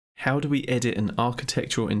How do we edit an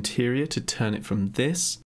architectural interior to turn it from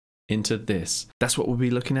this into this? That's what we'll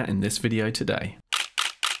be looking at in this video today.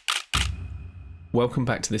 Welcome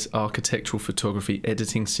back to this architectural photography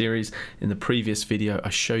editing series. In the previous video, I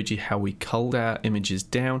showed you how we culled our images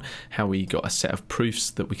down, how we got a set of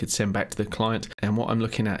proofs that we could send back to the client. And what I'm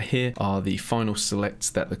looking at here are the final selects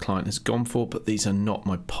that the client has gone for, but these are not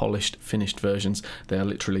my polished, finished versions. They are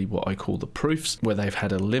literally what I call the proofs, where they've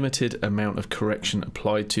had a limited amount of correction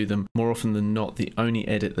applied to them. More often than not, the only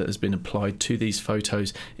edit that has been applied to these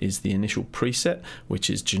photos is the initial preset, which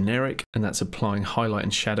is generic, and that's applying highlight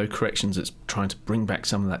and shadow corrections. It's trying to bring back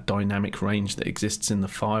some of that dynamic range that exists in the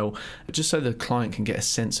file, just so the client can get a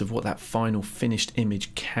sense of what that final finished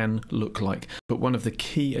image can look like. But one of the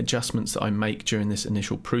key adjustments that I make during this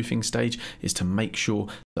initial proofing stage is to make sure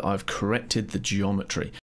that I've corrected the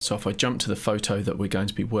geometry. So if I jump to the photo that we're going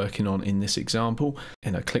to be working on in this example,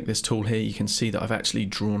 and I click this tool here, you can see that I've actually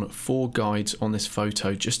drawn 4 guides on this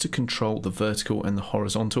photo just to control the vertical and the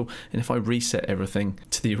horizontal. And if I reset everything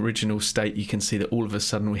to the original state, you can see that all of a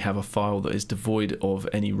sudden we have a file that is devoid of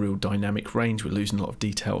any real dynamic range. We're losing a lot of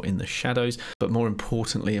detail in the shadows, but more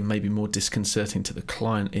importantly, and maybe more disconcerting to the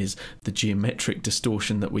client, is the geometric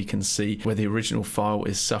distortion that we can see, where the original file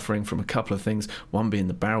is suffering from a couple of things, one being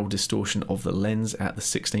the barrel distortion of the lens at the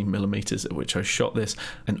 16mm at which I shot this,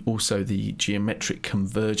 and also the geometric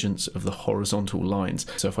convergence of the horizontal lines.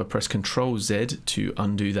 So if I press Ctrl Z to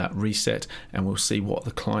undo that reset, and we'll see what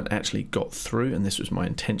the client actually got through, and this was my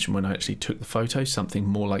intention when I actually took the photo, something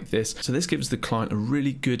more like this. So this gives the client a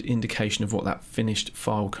really good indication of what that finished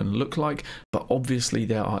file can look like, but obviously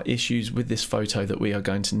there are issues with this photo that we are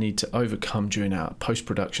going to need to overcome during our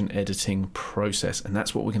post-production editing process, and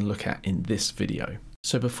that's what we're going to look at in this video.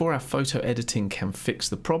 So before our photo editing can fix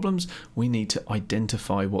the problems, we need to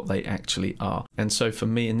identify what they actually are. And so for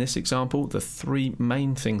me in this example, the 3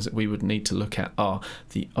 main things that we would need to look at are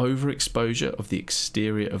the overexposure of the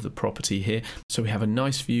exterior of the property here. So we have a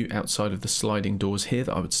nice view outside of the sliding doors here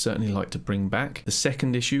that I would certainly like to bring back. The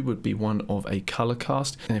second issue would be one of a color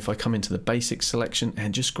cast. And if I come into the basic selection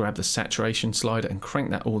and just grab the saturation slider and crank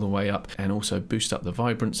that all the way up, and also boost up the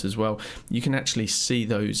vibrance as well, you can actually see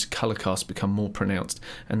those color casts become more pronounced.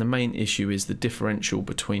 And the main issue is the differential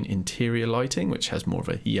between interior lighting, which has more of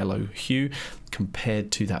a yellow hue,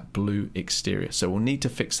 compared to that blue exterior. So we'll need to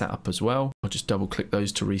fix that up as well. I'll just double click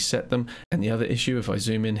those to reset them. And the other issue, if I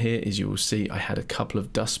zoom in here, is you will see I had a couple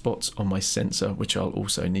of dust spots on my sensor, which I'll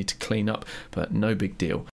also need to clean up, but no big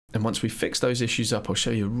deal. And once we fix those issues up, I'll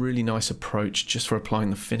show you a really nice approach just for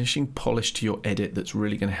applying the finishing polish to your edit that's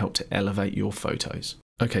really going to help to elevate your photos.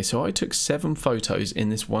 Okay, so I took 7 photos in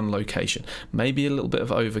this one location. Maybe a little bit of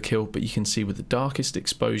overkill, but you can see with the darkest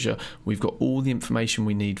exposure, we've got all the information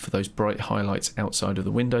we need for those bright highlights outside of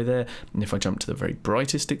the window there. And if I jump to the very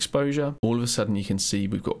brightest exposure, all of a sudden you can see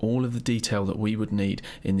we've got all of the detail that we would need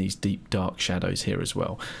in these deep dark shadows here as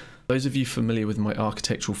well. Those of you familiar with my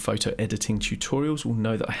architectural photo editing tutorials will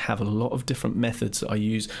know that I have a lot of different methods that I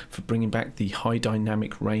use for bringing back the high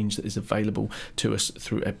dynamic range that is available to us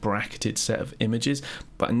through a bracketed set of images.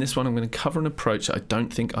 But in this one, I'm going to cover an approach that I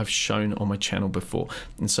don't think I've shown on my channel before.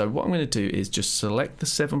 And so what I'm going to do is just select the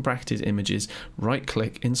 7 bracketed images, right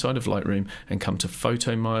click inside of Lightroom and come to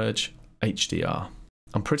Photo Merge HDR.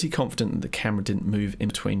 I'm pretty confident that the camera didn't move in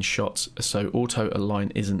between shots, so auto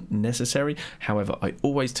align isn't necessary. However, I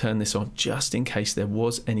always turn this on just in case there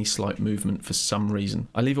was any slight movement for some reason.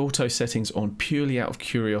 I leave auto settings on purely out of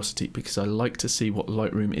curiosity because I like to see what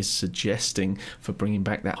Lightroom is suggesting for bringing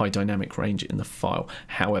back that high dynamic range in the file.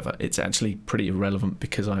 However, it's actually pretty irrelevant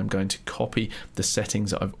because I am going to copy the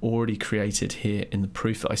settings that I've already created here in the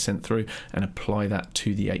proof that I sent through and apply that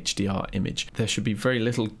to the HDR image. There should be very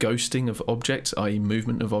little ghosting of objects, i.e. movement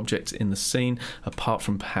of objects in the scene, apart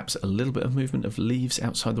from perhaps a little bit of movement of leaves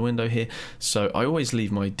outside the window here. So I always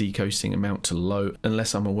leave my deghosting amount to low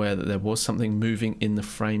unless I'm aware that there was something moving in the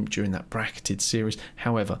frame during that bracketed series.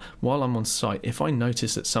 However, while I'm on site, if I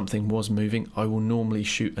notice that something was moving, I will normally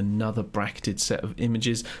shoot another bracketed set of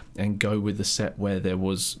images and go with the set where there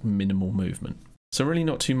was minimal movement. So really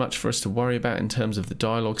not too much for us to worry about in terms of the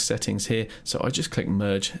dialogue settings here. So I just click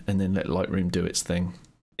merge and then let Lightroom do its thing.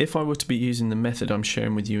 If I were to be using the method I'm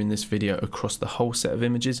sharing with you in this video across the whole set of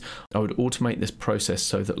images, I would automate this process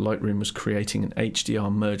so that Lightroom was creating an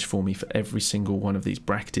HDR merge for me for every single one of these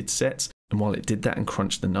bracketed sets. And while it did that and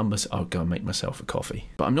crunched the numbers, I'll go and make myself a coffee.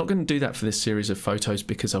 But I'm not going to do that for this series of photos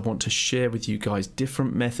because I want to share with you guys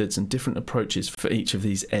different methods and different approaches for each of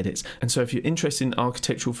these edits. And so if you're interested in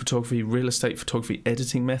architectural photography, real estate photography,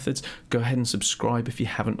 editing methods, go ahead and subscribe if you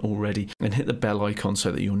haven't already, and hit the bell icon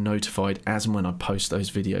so that you're notified as and when I post those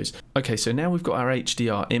videos. Okay, so now we've got our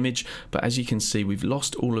HDR image, but as you can see, we've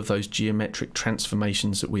lost all of those geometric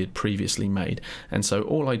transformations that we had previously made. And so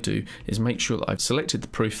all I do is make sure that I've selected the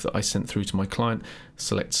proof that I sent through to my client,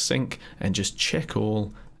 select sync, and just check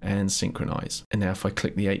all and synchronize. And now if I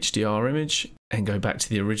click the HDR image and go back to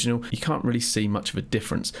the original, you can't really see much of a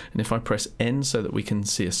difference. And if I press N so that we can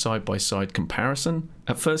see a side-by-side comparison,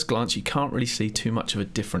 at first glance you can't really see too much of a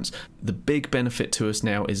difference. The big benefit to us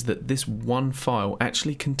now is that this one file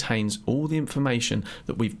actually contains all the information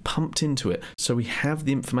that we've pumped into it. So we have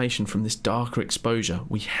the information from this darker exposure,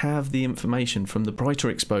 we have the information from the brighter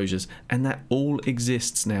exposures, and that all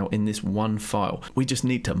exists now in this one file. We just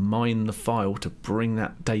need to mine the file to bring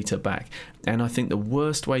that data back. And I think the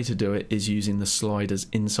worst way to do it is using the sliders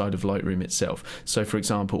inside of Lightroom itself. So for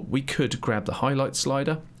example, we could grab the highlight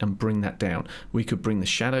slider and bring that down. We could bring the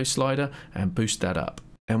shadow slider and boost that up.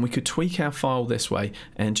 And we could tweak our file this way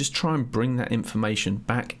and just try and bring that information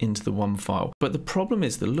back into the one file. But the problem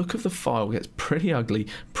is the look of the file gets pretty ugly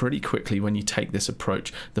pretty quickly when you take this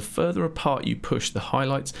approach. The further apart you push the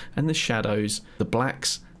highlights and the shadows, the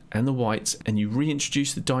blacks and the whites, and you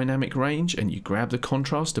reintroduce the dynamic range and you grab the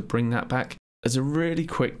contrast to bring that back, as a really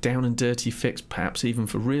quick down and dirty fix, perhaps even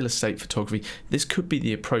for real estate photography, this could be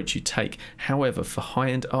the approach you take. However, for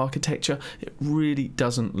high-end architecture, it really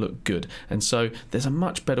doesn't look good. And so there's a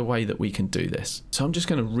much better way that we can do this. So I'm just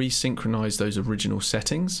going to resynchronize those original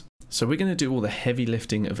settings. So we're going to do all the heavy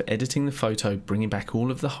lifting of editing the photo, bringing back all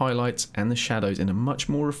of the highlights and the shadows in a much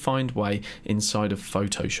more refined way inside of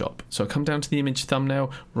Photoshop. So I come down to the image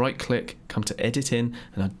thumbnail, right click, come to edit in,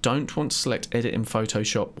 and I don't want to select edit in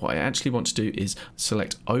Photoshop. What I actually want to do is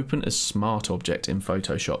select open as smart object in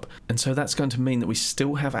Photoshop. And so that's going to mean that we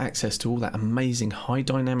still have access to all that amazing high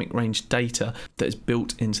dynamic range data that is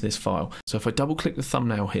built into this file. So if I double click the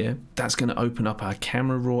thumbnail here, that's going to open up our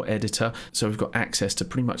camera raw editor. So we've got access to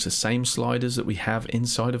pretty much the same sliders that we have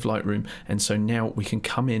inside of Lightroom, and so now we can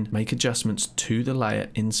come in, make adjustments to the layer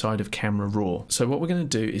inside of Camera Raw. So what we're going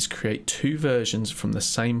to do is create two versions from the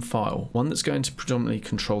same file, one that's going to predominantly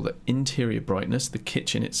control the interior brightness, the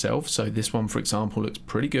kitchen itself. So this one, for example, looks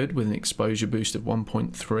pretty good with an exposure boost of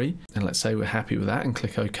 1.3, and let's say we're happy with that and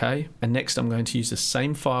click OK. And next I'm going to use the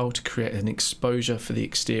same file to create an exposure for the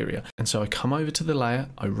exterior. And so I come over to the layer,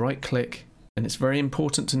 I right click, and it's very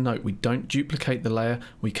important to note we don't duplicate the layer,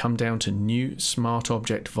 we come down to New Smart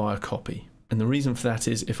Object via Copy. And the reason for that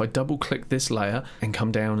is if I double click this layer and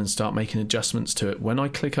come down and start making adjustments to it, when I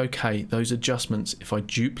click OK, those adjustments, if I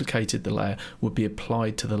duplicated the layer, would be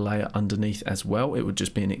applied to the layer underneath as well. It would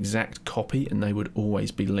just be an exact copy and they would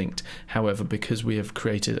always be linked. However, because we have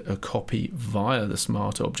created a copy via the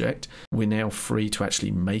Smart Object, we're now free to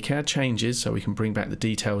actually make our changes, so we can bring back the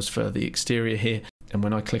details for the exterior here. And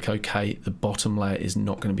when I click OK, the bottom layer is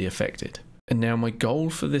not going to be affected. And now my goal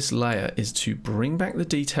for this layer is to bring back the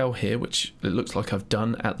detail here, which it looks like I've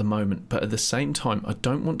done at the moment, but at the same time, I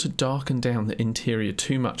don't want to darken down the interior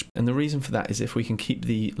too much. And the reason for that is if we can keep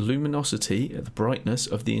the luminosity, the brightness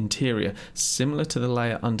of the interior similar to the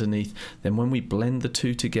layer underneath, then when we blend the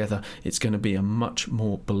two together, it's going to be a much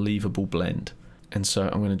more believable blend. And so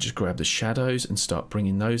I'm going to just grab the shadows and start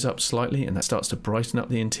bringing those up slightly, and that starts to brighten up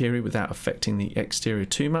the interior without affecting the exterior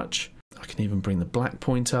too much. I can even bring the black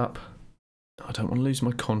point up. I don't want to lose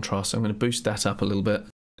my contrast, so I'm going to boost that up a little bit.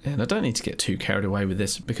 And I don't need to get too carried away with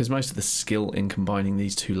this because most of the skill in combining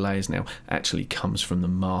these two layers now actually comes from the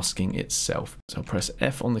masking itself. So I'll press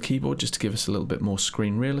F on the keyboard just to give us a little bit more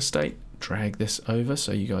screen real estate. Drag this over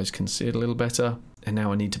so you guys can see it a little better. And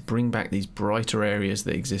now I need to bring back these brighter areas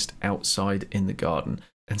that exist outside in the garden.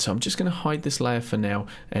 And so I'm just going to hide this layer for now,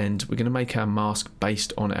 and we're going to make our mask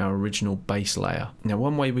based on our original base layer. Now,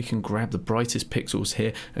 one way we can grab the brightest pixels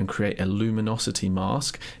here and create a luminosity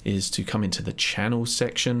mask is to come into the channels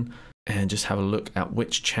section and just have a look at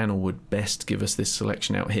which channel would best give us this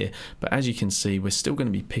selection out here. But as you can see, we're still going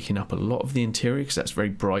to be picking up a lot of the interior because that's very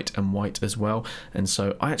bright and white as well. And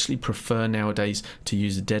so I actually prefer nowadays to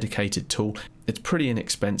use a dedicated tool. It's pretty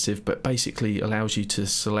inexpensive, but basically allows you to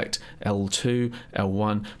select L2,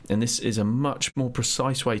 L1, and this is a much more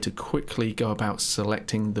precise way to quickly go about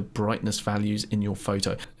selecting the brightness values in your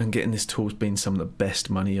photo. And getting this tool's been some of the best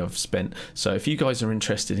money I've spent. So if you guys are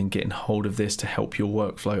interested in getting hold of this to help your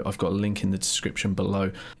workflow, I've got a link in the description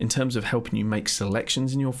below. In terms of helping you make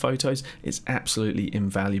selections in your photos, it's absolutely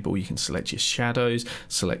invaluable. You can select your shadows,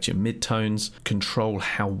 select your midtones, control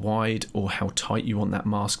how wide or how tight you want that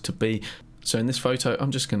mask to be. So in this photo, I'm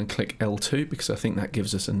just going to click L2 because I think that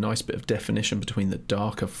gives us a nice bit of definition between the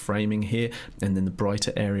darker framing here and then the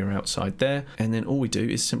brighter area outside there. And then all we do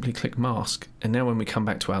is simply click mask. And now when we come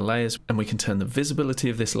back to our layers, and we can turn the visibility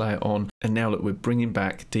of this layer on, and now look, we're bringing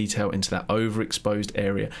back detail into that overexposed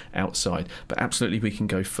area outside. But absolutely we can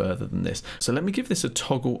go further than this. So let me give this a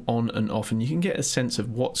toggle on and off, and you can get a sense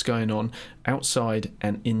of what's going on outside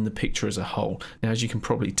and in the picture as a whole. Now, as you can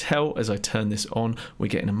probably tell, as I turn this on, we're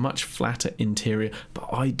getting a much flatter interior, but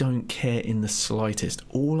I don't care in the slightest.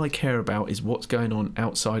 All I care about is what's going on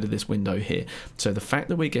outside of this window here. So the fact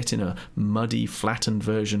that we're getting a muddy, flattened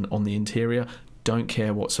version on the interior, don't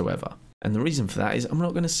care whatsoever. And the reason for that is I'm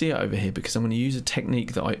not going to see it over here because I'm going to use a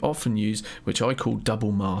technique that I often use, which I call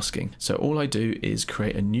double masking. So all I do is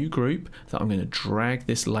create a new group that I'm going to drag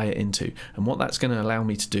this layer into. And what that's going to allow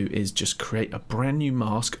me to do is just create a brand new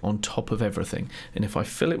mask on top of everything. And if I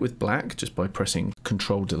fill it with black just by pressing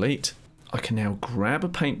Control Delete, I can now grab a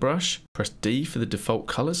paintbrush, press D for the default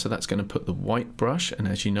color. So that's going to put the white brush. And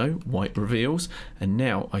as you know, white reveals. And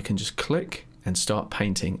now I can just click and start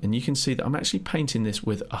painting, and you can see that I'm actually painting this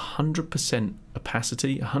with 100%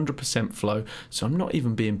 opacity, 100% flow, so I'm not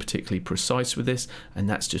even being particularly precise with this, and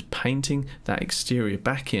that's just painting that exterior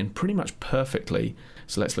back in pretty much perfectly.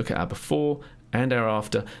 So let's look at our before and our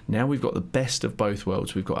after. Now we've got the best of both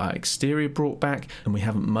worlds. We've got our exterior brought back and we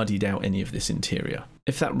haven't muddied out any of this interior.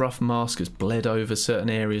 If that rough mask has bled over certain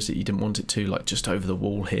areas that you didn't want it to, like just over the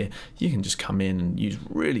wall here, you can just come in and use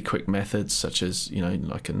really quick methods such as, you know,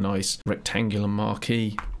 like a nice rectangular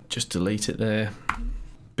marquee, just delete it there.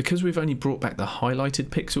 Because we've only brought back the highlighted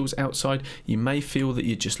pixels outside, you may feel that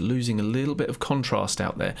you're just losing a little bit of contrast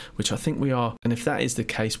out there, which I think we are. And if that is the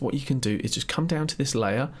case, what you can do is just come down to this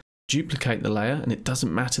layer, duplicate the layer, and it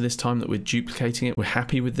doesn't matter this time that we're duplicating it. We're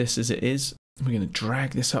happy with this as it is. We're going to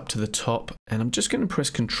drag this up to the top, and I'm just going to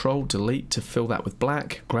press Control Delete to fill that with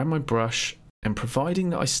black, grab my brush, and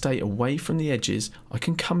providing that I stay away from the edges, I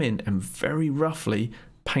can come in and very roughly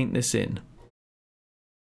paint this in.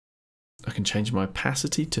 I can change my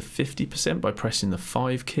opacity to 50% by pressing the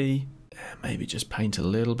 5 key, and maybe just paint a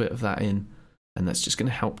little bit of that in, and that's just going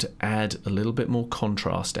to help to add a little bit more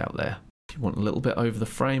contrast out there. If you want a little bit over the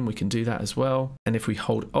frame, we can do that as well. And if we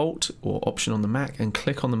hold Alt or Option on the Mac and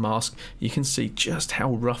click on the mask, you can see just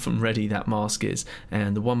how rough and ready that mask is.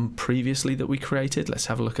 And the one previously that we created, let's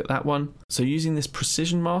have a look at that one. So using this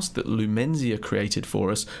precision mask that Luminosity created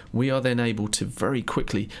for us, we are then able to very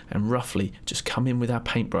quickly and roughly just come in with our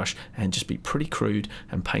paintbrush and just be pretty crude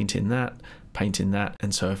and paint in that.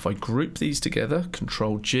 And so if I group these together,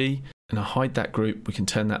 Control G, and I hide that group, we can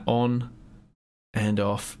turn that on and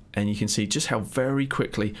off, and you can see just how very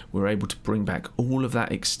quickly we're able to bring back all of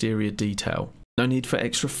that exterior detail. No need for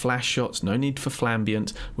extra flash shots, no need for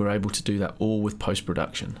flambient. We're able to do that all with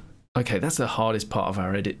post-production. Okay, that's the hardest part of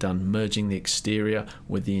our edit done, merging the exterior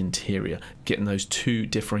with the interior, getting those two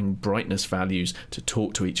differing brightness values to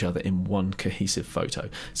talk to each other in one cohesive photo.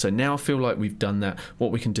 So now I feel like we've done that.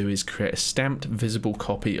 What we can do is create a stamped visible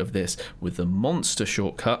copy of this with the monster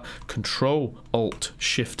shortcut, Control Alt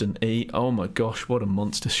Shift and E. Oh my gosh, what a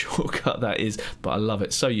monster shortcut that is, but I love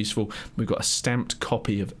it, so useful. We've got a stamped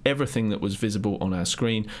copy of everything that was visible on our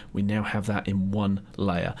screen. We now have that in one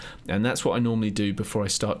layer, and that's what I normally do before I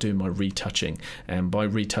start doing my retouching. And by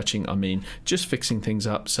retouching I mean just fixing things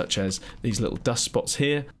up, such as these little dust spots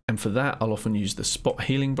here, and for that I'll often use the spot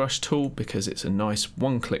healing brush tool because it's a nice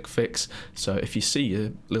one-click fix. So if you see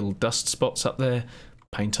your little dust spots up there,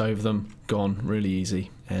 paint over them, gone, really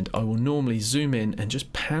easy. And I will normally zoom in and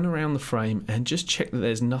just pan around the frame and just check that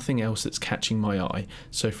there's nothing else that's catching my eye.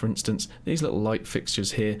 So for instance, these little light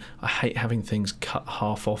fixtures here, I hate having things cut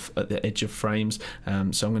half off at the edge of frames,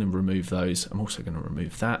 so I'm going to remove those. I'm also going to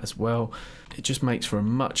remove that as well. It just makes for a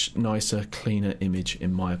much nicer, cleaner image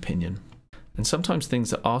in my opinion. And sometimes things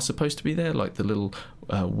that are supposed to be there, like the little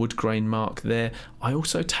wood grain mark there, I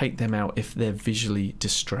also take them out if they're visually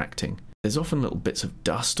distracting. There's often little bits of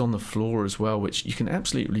dust on the floor as well, which you can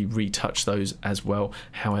absolutely retouch those as well.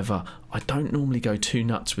 However, I don't normally go too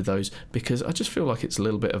nuts with those because I just feel like it's a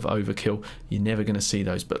little bit of overkill. You're never going to see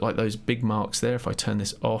those, but like those big marks there, if I turn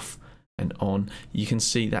this off and on, you can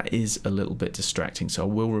see that is a little bit distracting, so I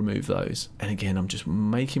will remove those. And again, I'm just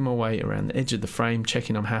making my way around the edge of the frame,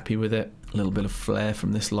 checking I'm happy with it. A little bit of flare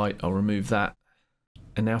from this light, I'll remove that.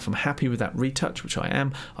 And now if I'm happy with that retouch, which I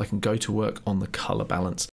am, I can go to work on the color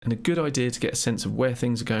balance. And a good idea to get a sense of where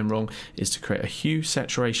things are going wrong is to create a hue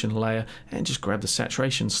saturation layer and just grab the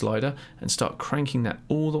saturation slider and start cranking that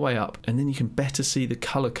all the way up, and then you can better see the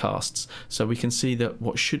color casts. So we can see that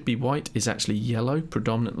what should be white is actually yellow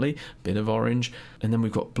predominantly, a bit of orange, and then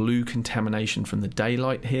we've got blue contamination from the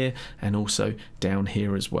daylight here and also down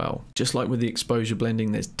here as well. Just like with the exposure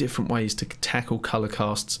blending, there's different ways to tackle color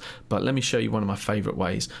casts, but let me show you one of my favorite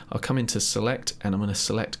ways. I'll come into select and I'm going to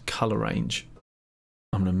select color range.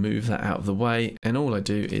 I'm going to move that out of the way, and all I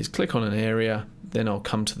do is click on an area, then I'll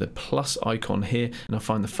come to the plus icon here and I'll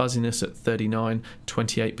find the fuzziness at 39,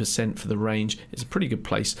 28% for the range. It's a pretty good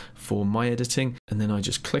place for my editing, and then I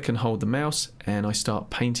just click and hold the mouse and I start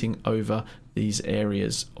painting over these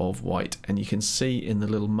areas of white. And you can see in the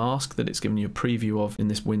little mask that it's giving you a preview of in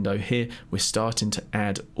this window here, we're starting to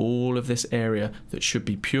add all of this area that should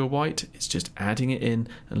be pure white. It's just adding it in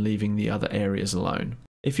and leaving the other areas alone.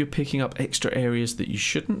 If you're picking up extra areas that you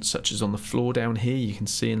shouldn't, such as on the floor down here, you can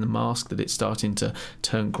see in the mask that it's starting to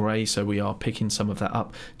turn grey, so we are picking some of that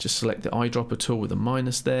up. Just select the eyedropper tool with a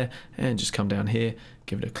minus there and just come down here,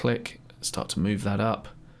 give it a click, start to move that up,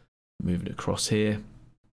 move it across here,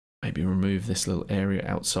 maybe remove this little area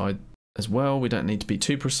outside as well. We don't need to be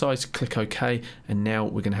too precise. Click OK, and now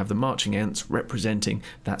we're going to have the marching ants representing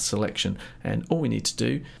that selection. And all we need to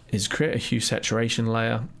do is create a hue saturation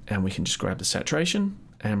layer, and we can just grab the saturation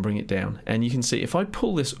and bring it down. And you can see if I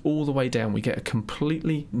pull this all the way down, we get a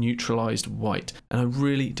completely neutralized white. And I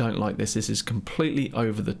really don't like this. This is completely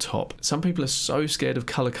over the top. Some people are so scared of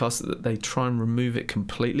color cast that they try and remove it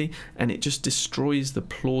completely, and it just destroys the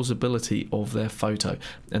plausibility of their photo.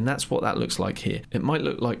 And that's what that looks like here. It might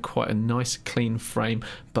look like quite a nice clean frame,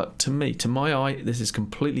 but to me, to my eye, this is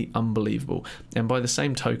completely unbelievable. And by the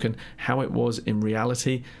same token, how it was in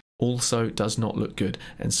reality also does not look good.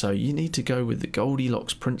 And so you need to go with the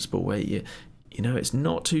Goldilocks principle, where you know, it's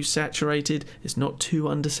not too saturated, it's not too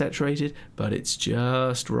undersaturated, but it's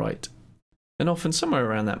just right. And often somewhere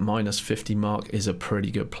around that -50 mark is a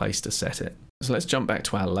pretty good place to set it. So let's jump back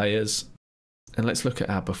to our layers and let's look at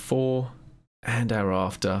our before and our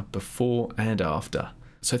after, before and after.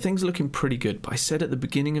 So things are looking pretty good, but I said at the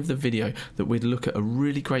beginning of the video that we'd look at a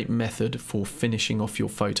really great method for finishing off your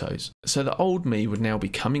photos. So the old me would now be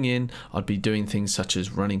coming in, I'd be doing things such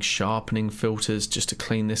as running sharpening filters just to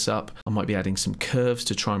clean this up. I might be adding some curves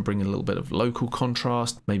to try and bring a little bit of local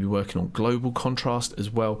contrast, maybe working on global contrast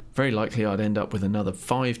as well. Very likely I'd end up with another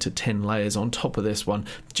 5 to 10 layers on top of this one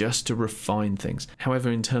just to refine things.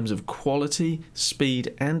 However, in terms of quality,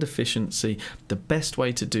 speed and efficiency, the best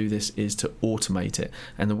way to do this is to automate it.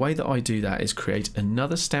 And the way that I do that is create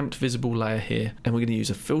another stamped visible layer here, and we're going to use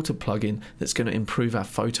a filter plugin that's going to improve our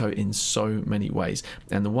photo in so many ways.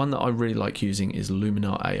 And the one that I really like using is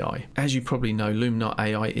Luminar AI. As you probably know, Luminar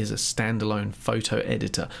AI is a standalone photo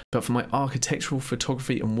editor, but for my architectural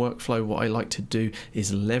photography and workflow, what I like to do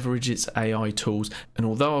is leverage its AI tools. And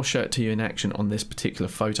although I'll show it to you in action on this particular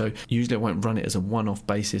photo, usually I won't run it as a one-off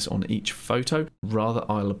basis on each photo, rather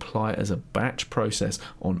I'll apply it as a batch process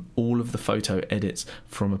on all of the photo edits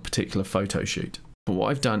from a particular photo shoot. But what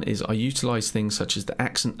I've done is I utilize things such as the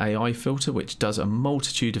Accent AI filter, which does a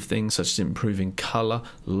multitude of things such as improving color,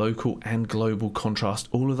 local and global contrast,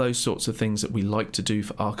 all of those sorts of things that we like to do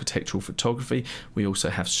for architectural photography. We also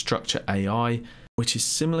have Structure AI, which is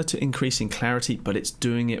similar to increasing clarity, but it's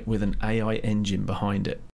doing it with an AI engine behind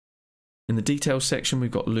it. In the details section,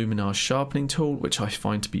 we've got Luminar Sharpening tool, which I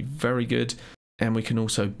find to be very good. And we can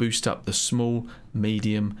also boost up the small,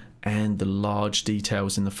 medium, and the large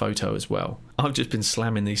details in the photo as well. I've just been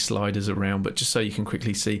slamming these sliders around, but just so you can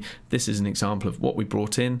quickly see, this is an example of what we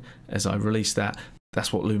brought in. As I release that,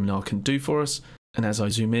 that's what Luminar can do for us. And as I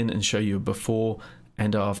zoom in and show you a before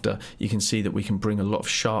and after, you can see that we can bring a lot of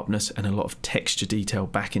sharpness and a lot of texture detail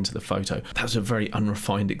back into the photo. That was a very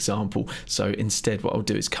unrefined example. So instead, what I'll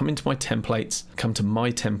do is come into my templates, come to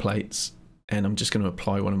my templates, and I'm just going to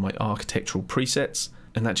apply one of my architectural presets,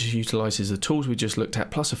 and that just utilizes the tools we just looked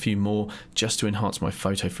at plus a few more just to enhance my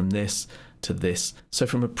photo from this to this. So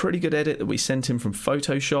from a pretty good edit that we sent in from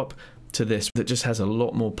Photoshop to this that just has a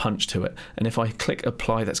lot more punch to it, and if I click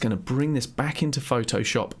apply, that's going to bring this back into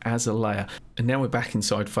Photoshop as a layer. And now we're back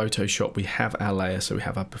inside Photoshop, we have our layer, so we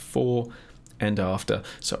have our before and after.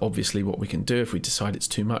 So obviously what we can do, if we decide it's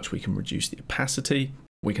too much, we can reduce the opacity.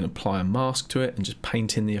 We can apply a mask to it and just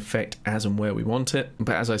paint in the effect as and where we want it.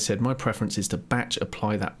 But as I said, my preference is to batch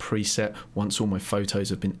apply that preset once all my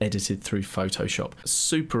photos have been edited through Photoshop.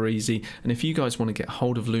 Super easy. And if you guys want to get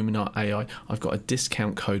hold of Luminar AI, I've got a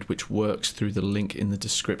discount code which works through the link in the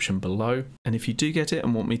description below. And if you do get it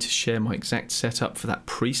and want me to share my exact setup for that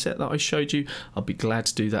preset that I showed you, I'll be glad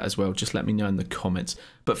to do that as well. Just let me know in the comments.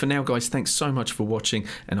 But for now, guys, thanks so much for watching,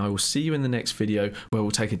 and I will see you in the next video where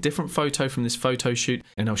we'll take a different photo from this photo shoot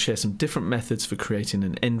and I'll share some different methods for creating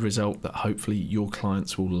an end result that hopefully your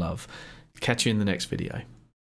clients will love. Catch you in the next video.